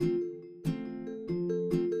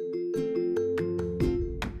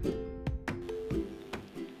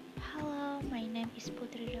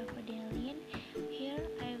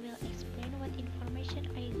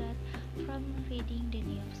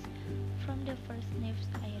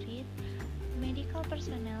Local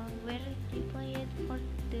personnel were deployed for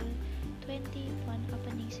the 21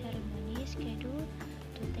 opening ceremony scheduled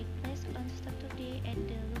to take place on Saturday at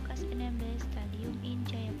the Lukas NMB Stadium in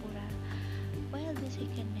Jayapura. While the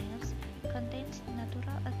second nave contains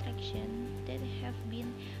natural attractions that have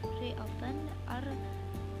been reopened are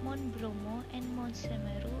Mount Bromo and Mount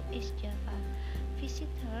Semeru, East Java.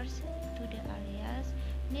 Visitors to the areas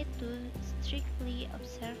need to strictly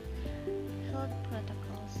observe health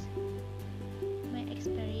protocols. My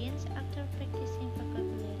experience after practicing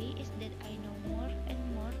vocabulary is that I know more and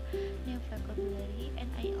more new vocabulary,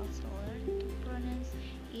 and I also learn to pronounce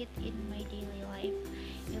it in my daily life,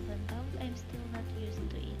 even though I'm still not used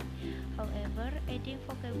to it. However, adding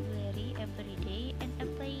vocabulary every day and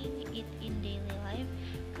applying it in daily life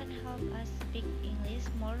can help us speak English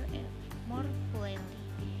more fluently.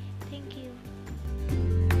 Thank you.